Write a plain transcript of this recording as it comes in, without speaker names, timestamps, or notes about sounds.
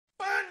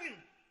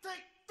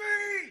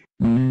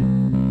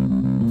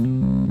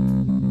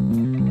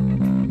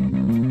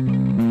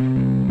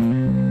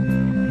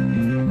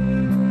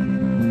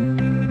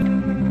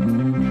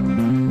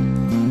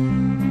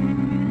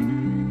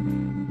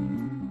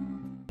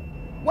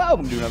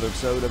Welcome to another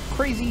episode of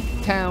Crazy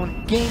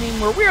Town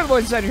Gaming, where we are the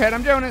boys inside your head.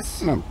 I'm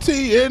Jonas. And I'm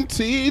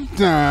TNT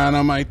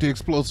Dinomight, the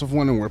explosive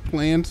one, and we're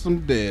playing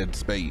some Dead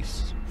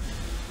Space.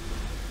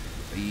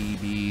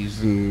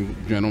 Babies and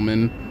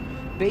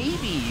gentlemen.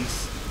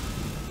 Babies.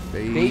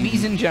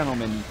 Babies and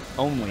gentlemen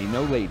only,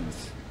 no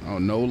ladies. Oh,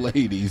 no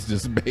ladies,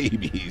 just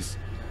babies.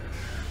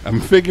 I'm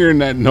figuring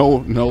that no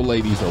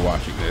ladies are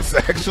watching this.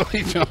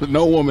 Actually,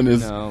 no woman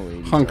is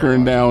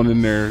hunkering down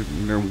in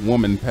their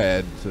woman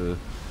pad to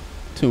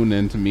tune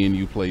in to me and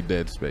you play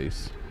Dead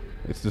Space.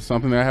 It's just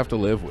something that I have to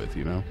live with,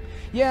 you know?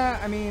 Yeah,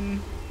 I mean,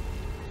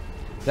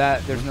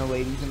 that there's no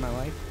ladies in my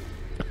life.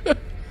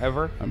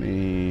 Ever. I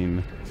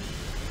mean,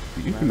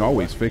 you can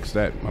always fix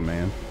that, my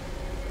man.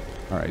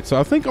 Alright, so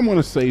I think I'm going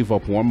to save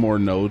up one more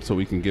node so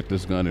we can get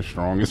this gun as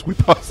strong as we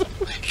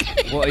possibly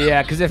can. Well,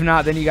 yeah, because if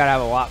not, then you got to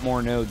have a lot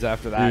more nodes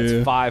after that. Yeah.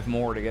 It's 5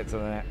 more to get to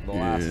the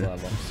last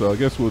level. So I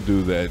guess we'll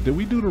do that. Did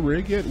we do the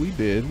rig yet? We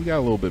did. We got a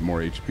little bit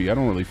more HP. I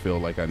don't really feel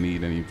like I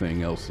need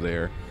anything else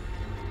there.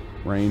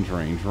 Range.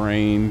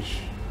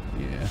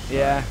 Yeah.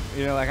 Yeah,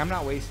 you know, like, I'm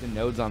not wasting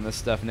nodes on this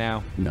stuff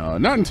now. No,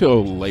 not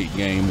until late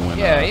game when...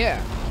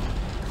 Yeah.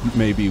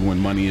 Maybe when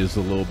money is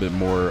a little bit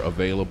more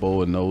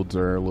available and nodes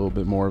are a little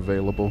bit more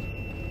available.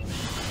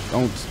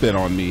 Don't spit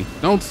on me.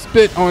 Don't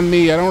spit on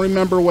me. I don't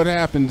remember what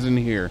happens in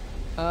here.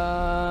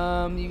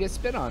 You get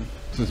spit on.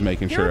 Just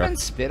making sure. You ever been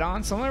spit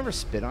on? Someone ever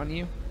spit on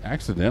you?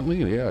 Accidentally?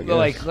 Yeah, I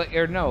guess.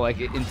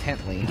 Like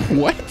intently.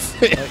 What?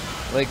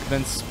 like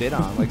been spit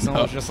on. Like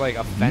someone was just like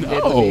offended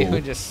with you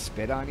and just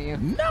spit on you?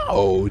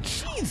 No,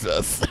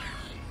 Jesus.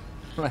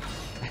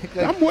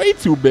 I'm way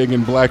too big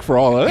and black for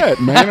all of that,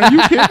 man. Are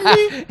you kidding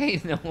me?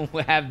 Hey, no one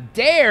would have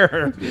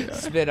dare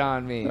spit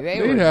on me.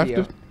 They'd have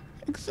to.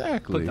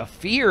 Exactly. Put the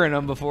fear in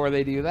them before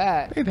they do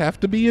that. They'd have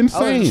to be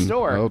insane. Oh, there's a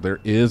store. Oh, there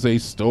is a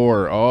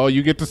store. Oh,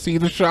 you get to see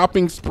the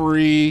shopping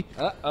spree.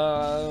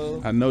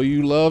 Uh-oh. I know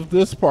you love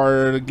this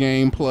part of the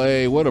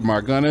gameplay. What am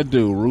I going to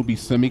do? Ruby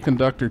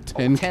Semiconductor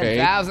 10K?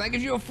 10,000. That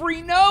gives you a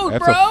free node,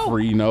 That's bro. That's a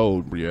free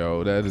node,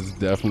 yo. That is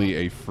definitely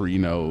a free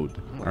node.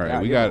 Oh, all right,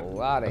 God, we got a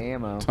lot of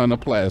ammo. A ton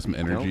of plasma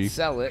energy. Don't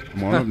sell it.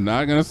 I'm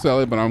not going to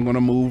sell it, but I'm going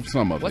to move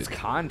some of What's it.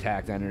 What's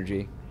contact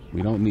energy?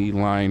 We don't need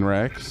line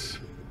racks.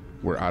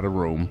 We're out of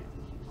room.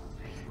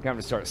 You're going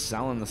to start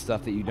selling the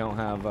stuff that you don't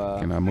have.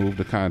 Can I move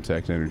the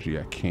contact energy?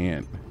 I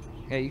can't.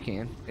 Yeah, you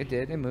can. It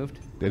did. It moved.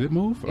 Did it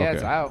move? Yeah, okay.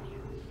 It's out.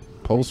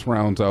 Pulse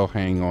rounds I'll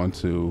hang on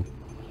to.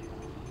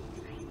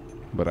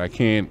 But I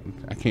can't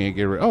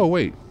get rid. Oh,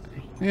 wait.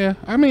 Yeah,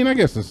 I mean, I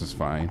guess this is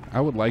fine. I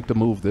would like to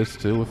move this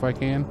too if I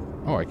can.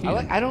 Oh, I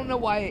can. I don't know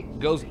why it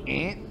goes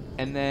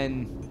and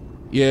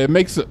then... Yeah, it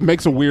makes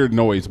a weird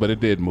noise, but it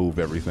did move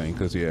everything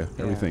because,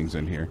 everything's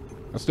in here.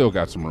 I still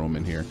got some room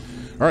in here.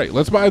 All right,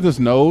 let's buy this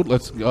node.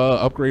 Let's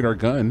upgrade our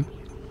gun.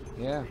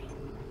 Yeah.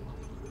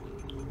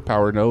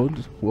 Power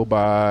nodes. We'll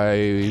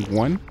buy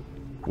 1.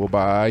 We'll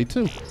buy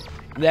 2.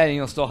 Then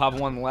you'll still have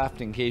 1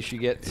 left in case you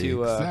get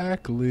to...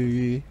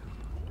 Exactly. In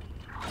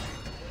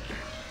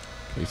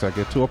case I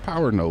get to a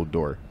power node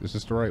door. Is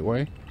this the right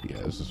way?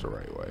 Yeah, this is the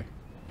right way.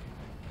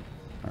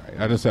 All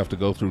right, I just have to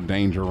go through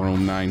Danger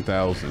Room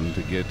 9000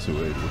 to get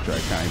to it, which I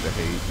kind of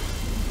hate.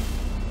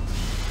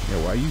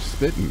 Yeah, why are you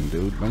spitting,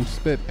 dude? Don't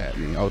spit at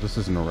me. Oh, this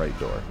isn't the right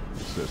door.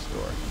 It's this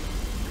door.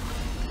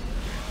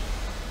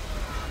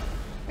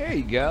 There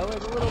you go,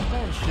 like a little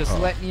bench just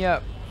letting you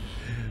up.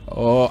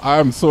 Oh,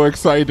 I'm so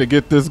excited to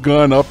get this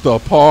gun up to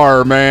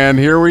par, man.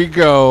 Here we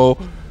go.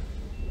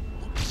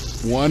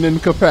 1 in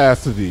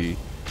capacity.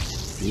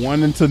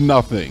 1 into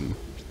nothing.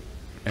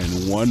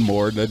 And 1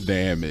 more to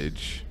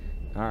damage.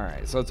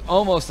 Alright, so it's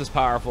almost as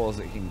powerful as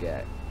it can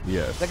get.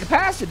 Yes. The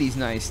capacity's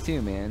nice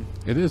too, man.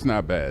 It is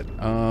not bad.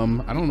 I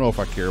don't know if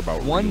I care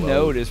about 1 reload.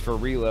 node is for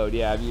reload.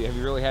 Yeah, have you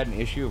really had an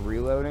issue of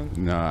reloading?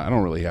 Nah, I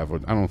don't really have.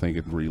 I don't think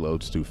it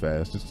reloads too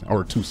fast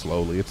or too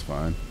slowly. It's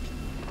fine.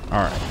 All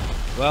right.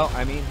 Well,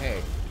 I mean,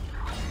 hey,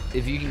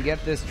 if you can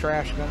get this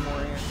trash gun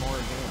more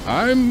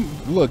damage.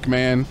 Look,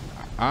 man.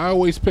 I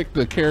always pick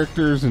the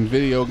characters in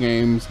video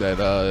games that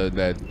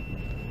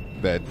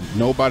that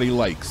nobody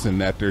likes and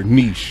that they're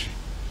niche.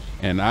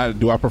 And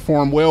do I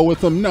perform well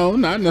with them? No,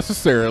 not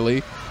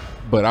necessarily,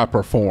 but I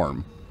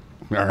perform.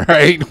 All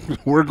right,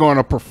 we're going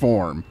to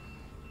perform.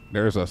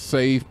 There's a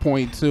save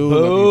point too.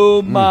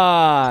 Boom!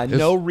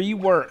 No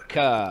rework.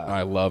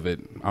 I love it.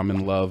 I'm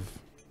in love.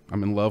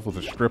 I'm in love with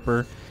a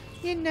stripper.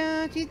 You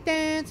know, she's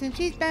dancing,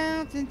 she's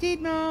bouncing, she's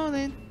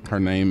rolling.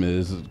 Her name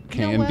is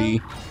Candy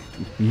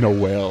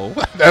Noelle.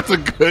 That's a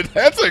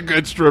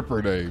good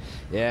stripper name.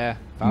 Yeah,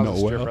 if I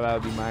was a stripper, that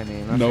would be my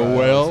name.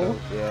 Noelle.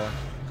 Yeah.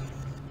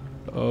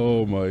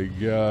 Oh my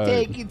God.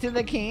 Take you to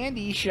the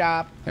candy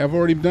shop. I've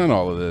already done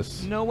all of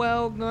this.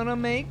 Noelle gonna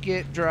make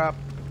it drop.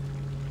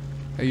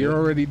 Hey, you're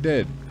already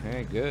dead.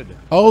 Hey, good.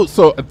 Oh,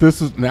 so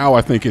this is now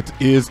I think it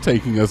is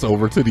taking us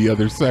over to the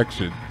other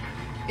section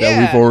that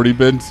we've already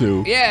been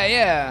to.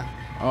 Yeah.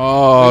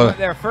 Oh. We went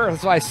there first.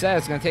 That's why I said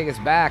it's gonna take us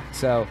back.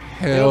 So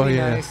it'll be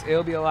nice.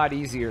 It'll be a lot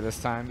easier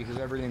this time because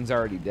everything's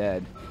already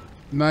dead.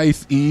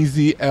 Nice,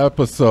 easy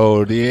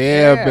episode.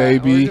 Yeah,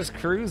 baby. We're just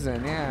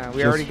cruising. Yeah,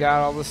 we already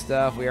got all the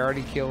stuff. We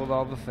already killed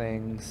all the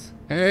things.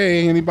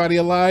 Hey, anybody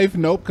alive?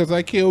 Nope, because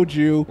I killed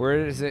you.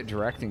 Where is it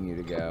directing you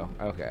to go?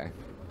 Okay.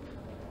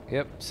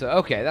 Yep. So,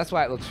 okay, that's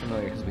why it looks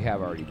familiar, because we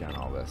have already done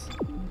all this.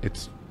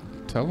 It's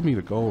telling me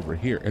to go over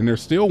here, and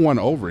there's still one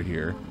over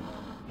here.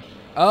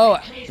 Oh,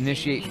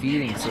 initiate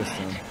feeding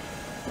system.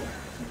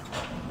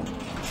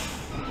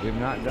 We have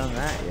not done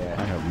that yet.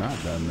 I have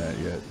not done that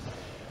yet.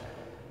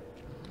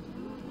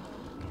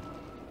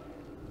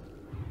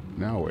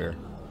 Now where?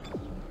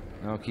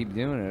 I'll keep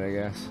doing it, I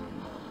guess.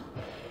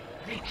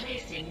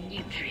 Replacing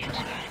nutrient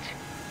vat.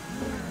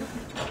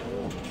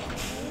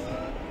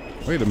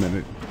 Wait a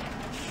minute.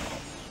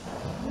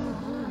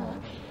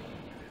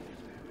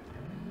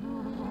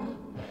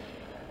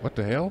 What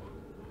the hell?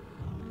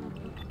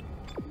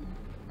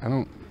 I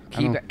don't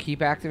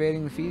Keep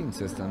activating the feeding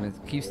system.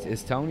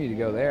 It's telling you to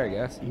go there, I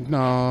guess.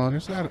 No,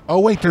 there's not.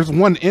 Oh wait, there's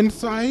one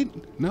inside?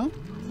 No?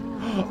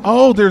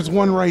 Oh, there's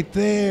one right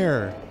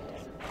there.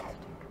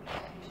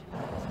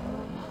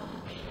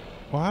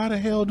 Well, how the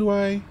hell do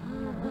I?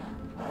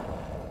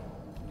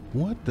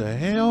 What the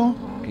hell?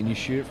 Can you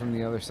shoot it from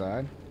the other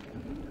side?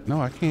 No,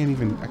 I can't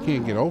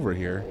get over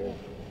here.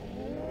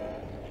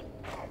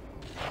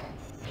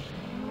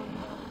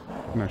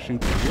 Can I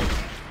shoot from here?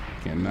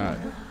 Cannot.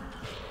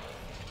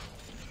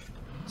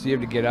 So you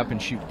have to get up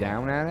and shoot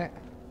down at it?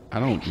 I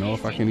don't know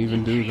if I can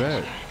even do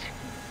that.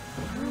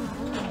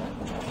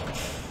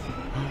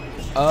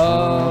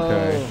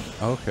 Oh.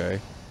 Okay.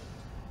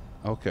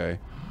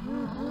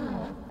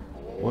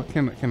 What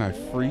can I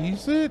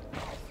freeze it?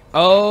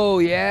 Oh,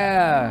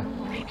 yeah.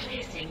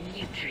 Replacing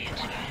nutrient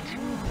vat.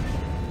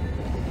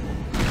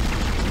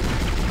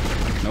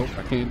 Nope,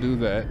 I can't do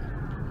that.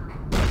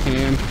 I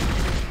can.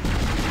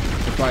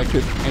 If I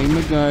could aim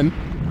the gun.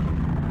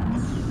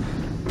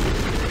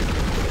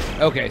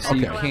 Okay, so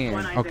you Okay.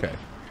 can. Okay.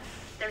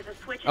 There's a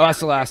switch Oh, that's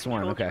the in last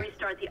control one, to okay.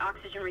 Restart the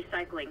oxygen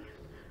recycling.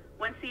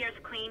 Once the air's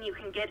clean, you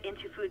can get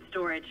into food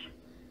storage.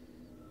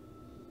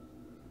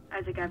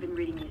 Isaac, I've been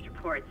reading these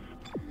reports.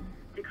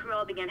 The crew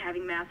all began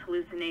having mass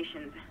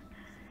hallucinations.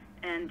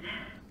 And,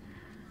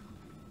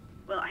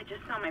 well, I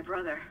just saw my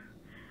brother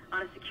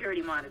on a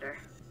security monitor.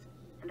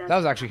 And That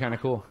was actually kind of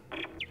cool.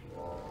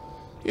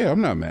 Yeah,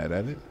 I'm not mad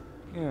at it.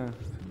 Yeah.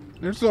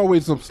 There's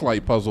always some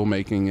slight puzzle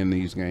making in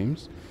these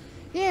games.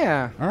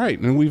 Yeah. All right,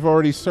 and we've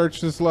already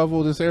searched this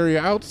level, this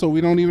area out, so we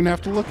don't even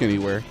have to look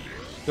anywhere.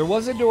 There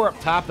was a door up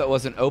top that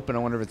wasn't open. I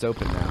wonder if it's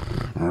open now.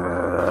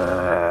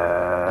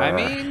 I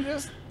mean,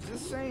 just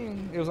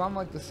saying. It was on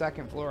like the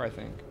second floor, I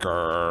think.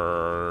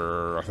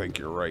 Grrr, I think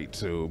you're right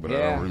too, but I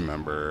Yeah. don't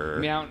remember.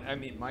 I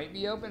mean, it might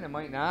be open. It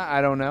might not.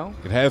 I don't know.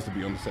 It has to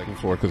be on the second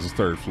floor because the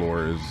third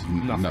floor is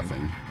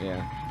nothing.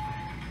 Yeah.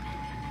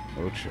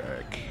 We'll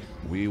check.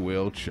 We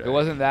will check. It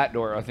wasn't that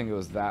door. I think it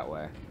was that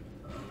way.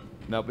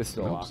 Nope, it's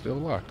still Nope, locked. still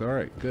locked. All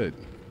right, good.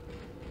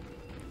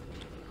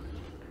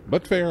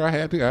 But fair,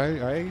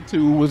 I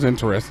too was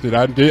interested.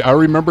 I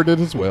remembered it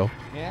as well.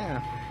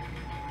 Yeah.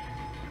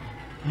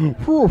 And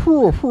So I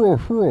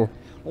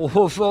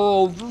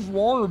just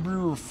want to be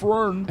your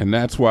friend.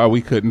 that's why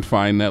we couldn't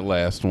find that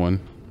last one.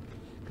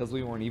 Because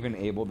we weren't even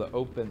able to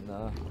open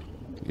the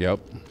Yep.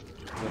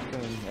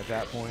 thing at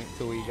that point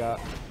till we got.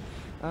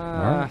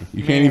 right.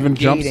 You can't even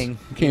jump- gating.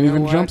 you can't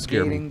even what? jump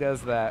scare me. Gating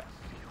does that.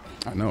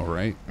 I know,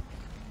 right?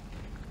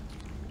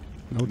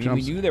 No I mean, we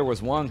jumps. knew there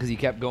was one because he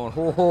kept going.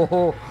 Ho ho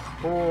ho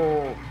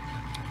ho.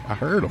 I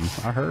heard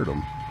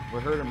him. We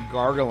heard him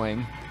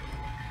gargling.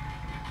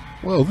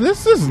 Well,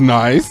 this is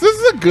nice. This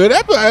is a good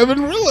episode. I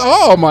haven't really.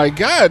 Oh my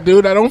god,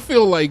 dude! I don't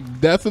feel like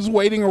death is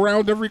waiting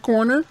around every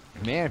corner.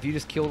 Man, if you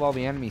just killed all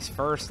the enemies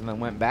first and then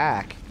went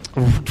back.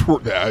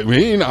 I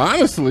mean,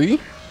 honestly,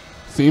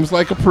 seems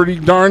like a pretty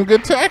darn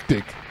good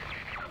tactic.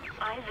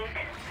 Isaac,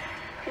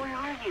 where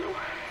are you?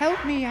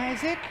 Help me,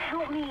 Isaac.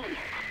 Help me.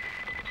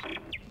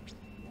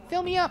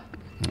 Fill me up.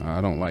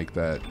 I don't like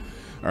that.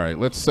 All right,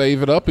 let's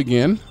save it up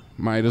again.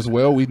 Might as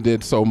well. We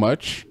did so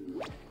much.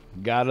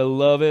 Gotta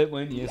love it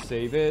when you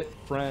save it,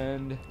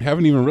 friend.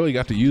 Haven't even really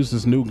got to use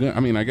this new gun.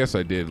 I mean, I guess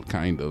I did,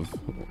 kind of.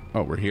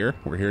 Oh, we're here?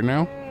 We're here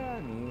now? Yeah,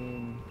 I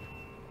mean,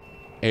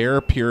 Air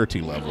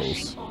purity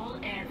levels. All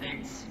air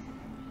vents.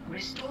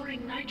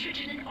 Restoring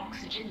nitrogen and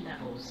oxygen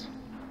levels.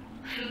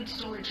 Food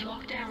storage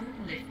lockdown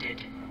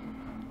lifted.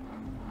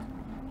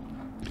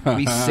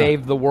 we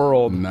saved the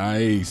world.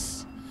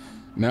 Nice.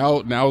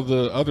 Now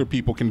the other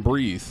people can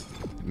breathe.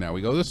 Now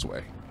we go this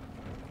way.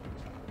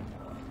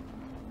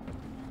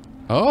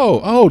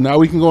 Oh, now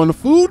we can go into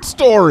food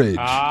storage.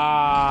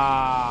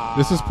 Ah.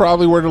 This is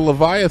probably where the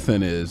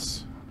Leviathan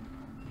is.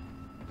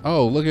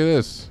 Oh, look at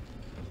this.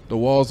 The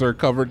walls are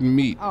covered in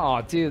meat.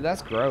 Oh, dude,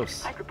 that's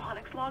gross.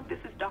 Hydroponics log, this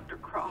is Dr.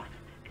 Cross.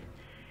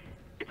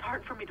 It's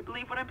hard for me to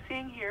believe what I'm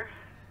seeing here.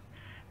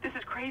 This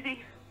is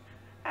crazy.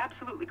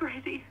 Absolutely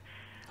crazy.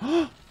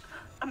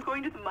 I'm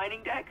going to the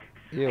mining deck.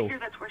 Ew. I hear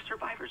that's where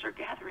survivors are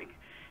gathering.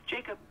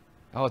 Jacob,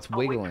 Oh, it's I'll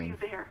wait for wiggling. you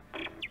there.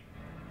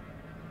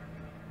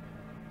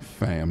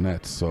 Fam,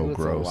 that's so Ooh, it's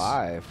gross.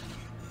 alive.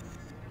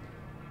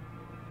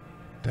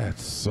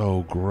 That's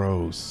so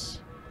gross.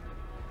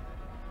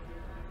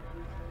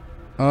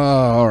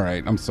 All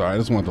right. I'm sorry. I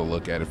just wanted to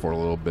look at it for a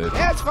little bit.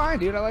 Yeah, it's fine,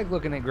 dude. I like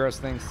looking at gross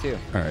things too.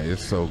 All right.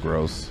 It's so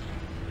gross.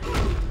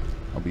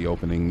 I'll be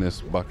opening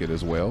this bucket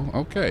as well.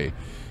 Okay.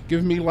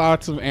 Give me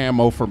lots of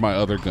ammo for my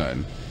other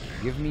gun.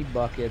 Give me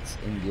buckets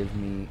and give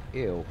me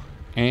ew.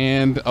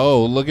 And,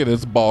 oh, look at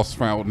this boss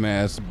fountain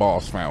ass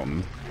boss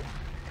fountain.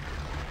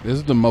 This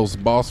is the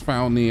most boss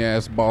fountain-y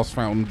ass boss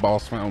fountain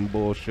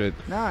bullshit.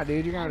 Nah,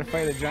 dude, you're gonna have to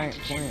fight a giant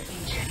plant.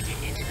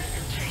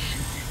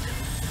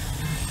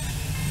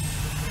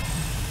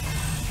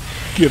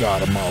 Get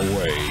out of my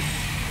way.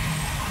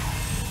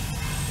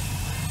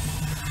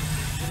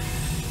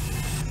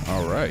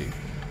 All right.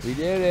 We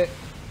did it.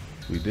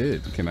 We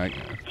did. Can I?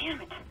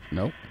 Damn it.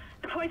 Nope.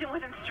 The poison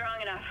wasn't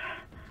strong enough.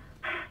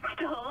 It's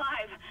still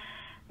alive.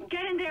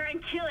 Get in there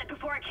and kill it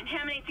before it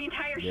contaminates the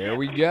entire ship. There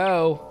we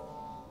go.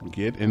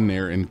 Get in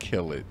there and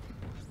kill it.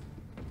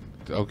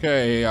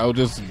 Okay, I'll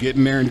just get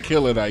in there and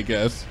kill it, I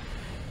guess.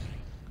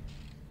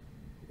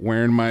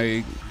 Wearing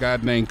my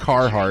goddamn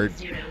Carhartt.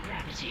 Zero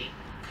gravity.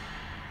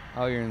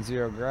 Oh, you're in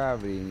zero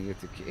gravity and you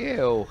get to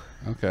kill.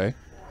 Okay.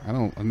 I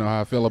don't know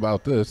how I feel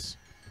about this.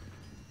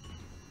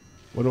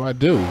 What do I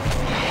do?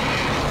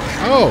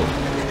 Oh!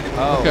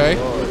 Oh, Okay.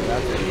 Lord,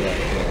 that's what you got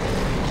to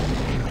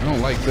kill. I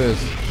don't like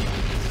this.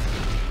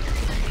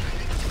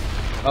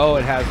 Oh,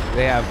 it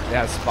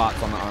has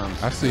spots on the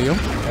arms. I see him.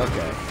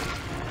 Okay.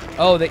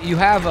 Oh, that you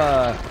have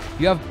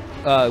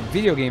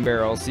video game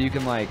barrels, so you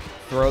can like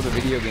throw the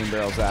video game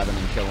barrels at him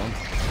and kill him.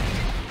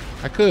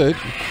 I could.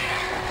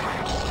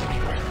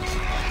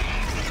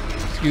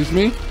 Excuse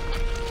me.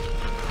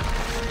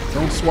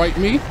 Don't swipe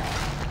me.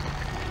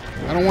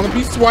 I don't want to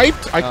be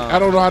swiped. I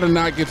don't know how to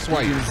not get You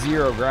swiped. can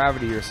zero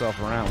gravity yourself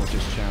around, which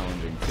is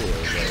challenging too.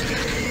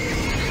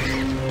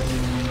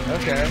 But...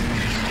 Okay.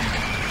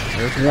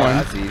 There's Oh, one.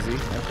 that's easy.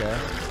 Okay.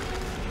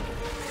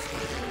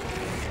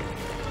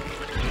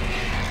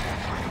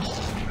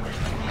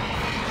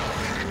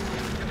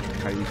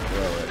 How do you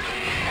throw it?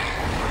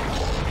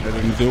 That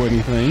didn't do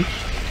anything.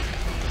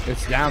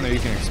 It's down there. You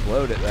can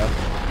explode it though.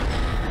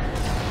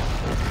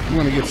 I'm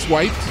gonna get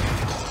swiped.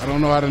 I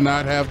don't know how to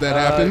not have that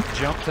happen.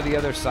 Jump to the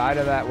other side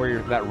of that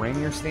that ring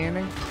you're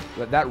standing.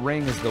 That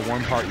ring is the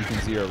one part you can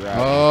zero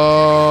gravity.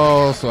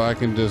 Oh, so I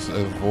can just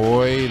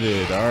avoid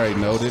it. All right,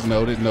 noted,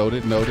 noted,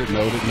 noted, noted,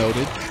 noted,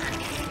 noted.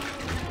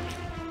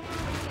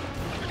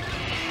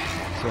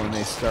 So when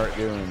they start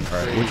doing,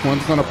 All right, which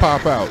one's gonna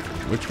pop out?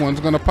 Which one's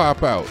gonna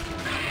pop out?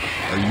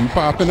 Are you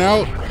popping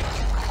out?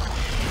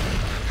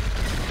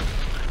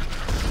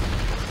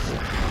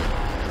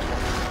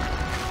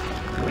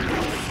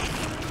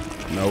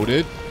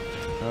 Noted.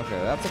 okay,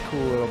 that's a cool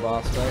little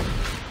boss fight.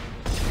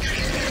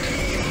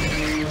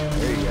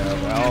 There you go.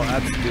 Well,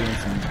 that's doing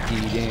some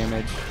key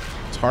damage.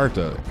 It's hard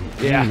to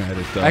Yeah, aim at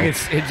it though.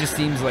 it just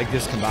seems like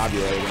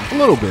discombobulating. A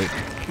little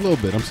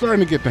bit. I'm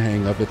starting to get the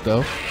hang of it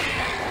though.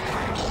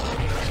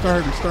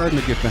 Starting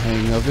to get the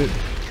hang of it.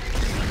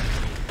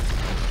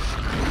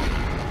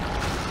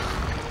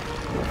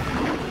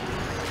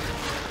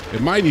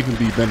 It might even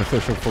be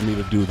beneficial for me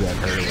to do that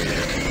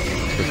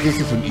earlier. Because this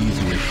is an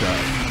easier shot.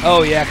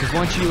 Oh yeah, because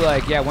once you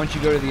once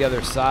you go to the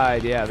other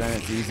side, yeah, then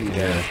it's easy to.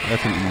 Yeah,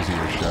 that's an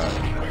easier shot.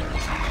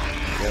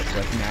 Yep,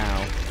 like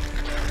now.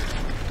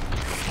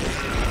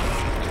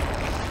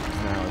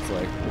 Now it's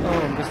like,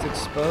 oh, I'm just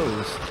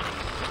exposed.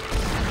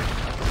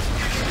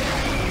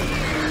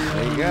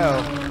 There you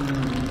go.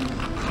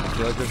 I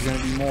feel like there's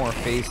gonna be more.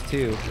 Phase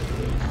 2.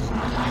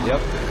 Yep.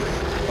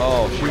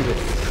 Oh, shoot it.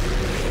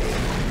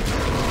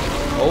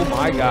 Oh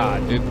my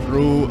God. It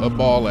threw a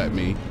ball at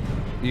me.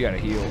 You gotta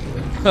heal.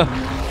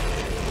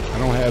 I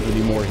don't have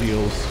any more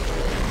heals.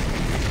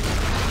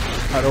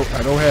 I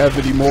don't have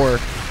any more.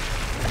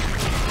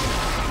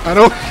 I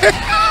don't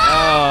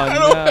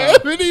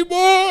have any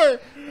more.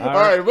 All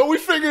right, but we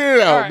figured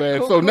it out, man.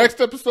 Cool, so cool. next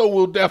episode,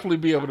 we'll definitely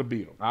be able to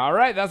beat him. All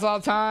right, that's all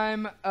the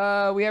time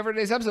we have for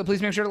today's episode.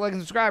 Please make sure to like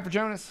and subscribe for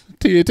Jonas.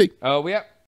 TNT. Oh, we up.